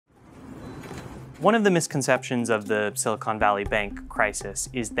One of the misconceptions of the Silicon Valley Bank crisis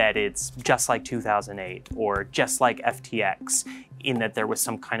is that it's just like 2008 or just like FTX, in that there was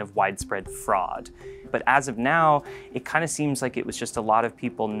some kind of widespread fraud. But as of now, it kind of seems like it was just a lot of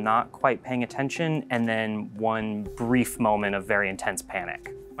people not quite paying attention and then one brief moment of very intense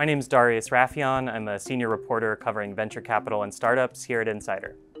panic. My name is Darius Raffian. I'm a senior reporter covering venture capital and startups here at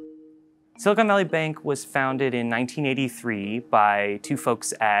Insider. Silicon Valley Bank was founded in 1983 by two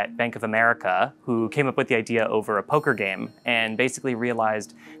folks at Bank of America who came up with the idea over a poker game and basically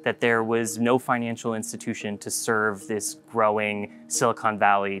realized that there was no financial institution to serve this growing Silicon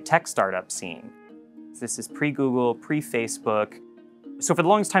Valley tech startup scene. This is pre-Google, pre-Facebook. So for the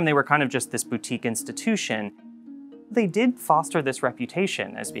longest time, they were kind of just this boutique institution. They did foster this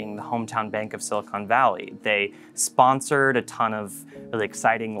reputation as being the hometown bank of Silicon Valley. They sponsored a ton of really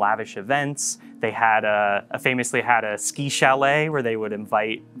exciting, lavish events. They had famously had a ski chalet where they would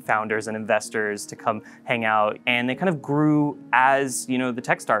invite founders and investors to come hang out, and they kind of grew as, the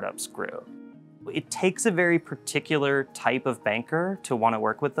tech startups grew. It takes a very particular type of banker to want to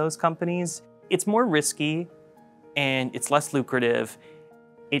work with those companies. It's more risky and it's less lucrative.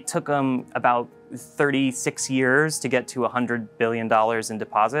 It took them about 36 years to get to $100 billion in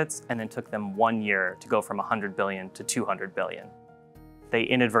deposits, and then took them 1 year to go from $100 billion to $200 billion. They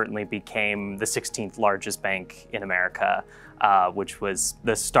inadvertently became the 16th largest bank in America, which was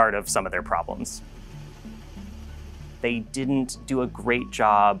the start of some of their problems. They didn't do a great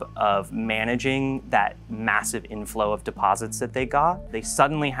job of managing that massive inflow of deposits that they got. They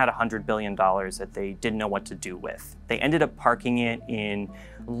suddenly had $100 billion that they didn't know what to do with. They ended up parking it in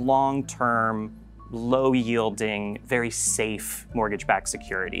long-term, low-yielding, very safe mortgage-backed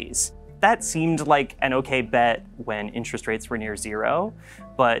securities. That seemed like an okay bet when interest rates were near zero,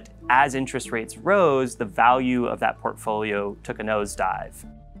 but as interest rates rose, the value of that portfolio took a nosedive.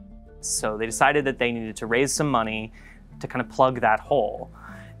 So they decided that they needed to raise some money to kind of plug that hole.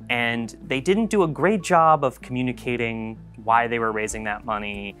 And they didn't do a great job of communicating why they were raising that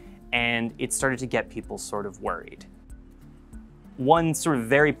money, and it started to get people sort of worried. One sort of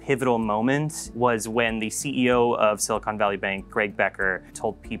very pivotal moment was when the CEO of Silicon Valley Bank, Greg Becker,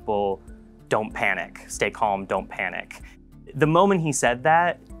 told people, "Don't panic, stay calm, don't panic." The moment he said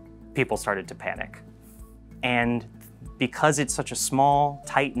that, people started to panic. And because it's such a small,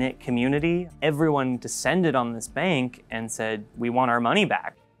 tight-knit community, everyone descended on this bank and said, "We want our money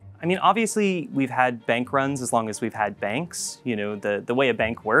back." I mean, obviously, we've had bank runs as long as we've had banks. The way a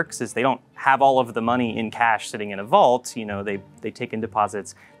bank works is they don't have all of the money in cash sitting in a vault. They take in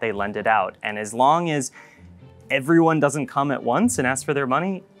deposits, they lend it out. And as long as everyone doesn't come at once and ask for their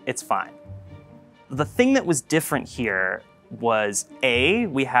money, it's fine. The thing that was different here was, A,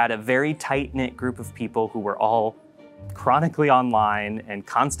 we had a very tight-knit group of people who were all chronically online and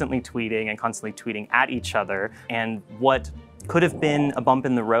constantly tweeting at each other. And what could have been a bump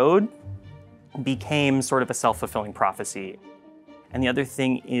in the road became sort of a self-fulfilling prophecy. And the other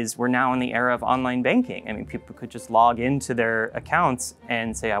thing is we're now in the era of online banking. I mean, people could just log into their accounts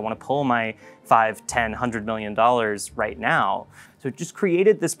and say, "I want to pull my $5, $10, $100 million right now." So it just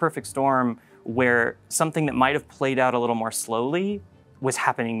created this perfect storm where something that might have played out a little more slowly was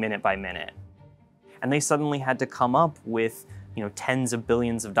happening minute by minute. And they suddenly had to come up with tens of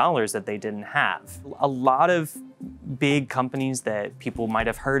billions of dollars that they didn't have. A lot of big companies that people might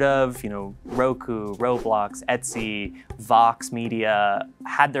have heard of, Roku, Roblox, Etsy, Vox Media,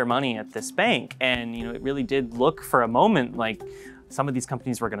 had their money at this bank. And it really did look for a moment like some of these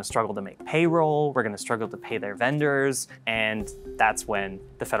companies were going to struggle to make payroll, were going to struggle to pay their vendors. And that's when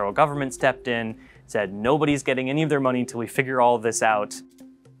the federal government stepped in, said nobody's getting any of their money until we figure all of this out.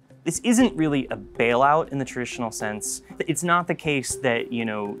 This isn't really a bailout in the traditional sense. It's not the case that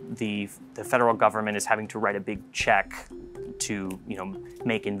the federal government is having to write a big check to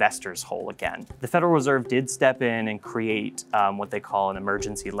make investors whole again. The Federal Reserve did step in and create what they call an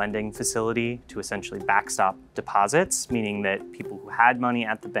emergency lending facility to essentially backstop deposits, meaning that people who had money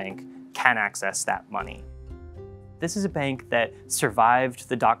at the bank can access that money. This is a bank that survived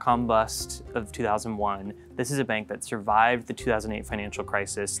the dot-com bust of 2001. This is a bank that survived the 2008 financial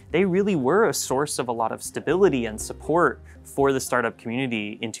crisis. They really were a source of a lot of stability and support for the startup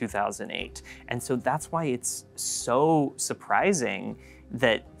community in 2008. And so that's why it's so surprising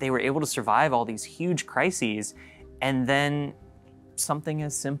that they were able to survive all these huge crises, and then something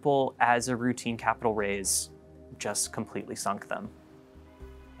as simple as a routine capital raise just completely sunk them.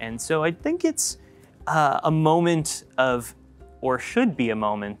 And so I think it's a moment of, or should be a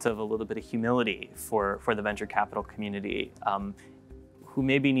moment of, a little bit of humility for the venture capital community, who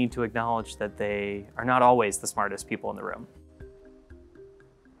maybe need to acknowledge that they are not always the smartest people in the room.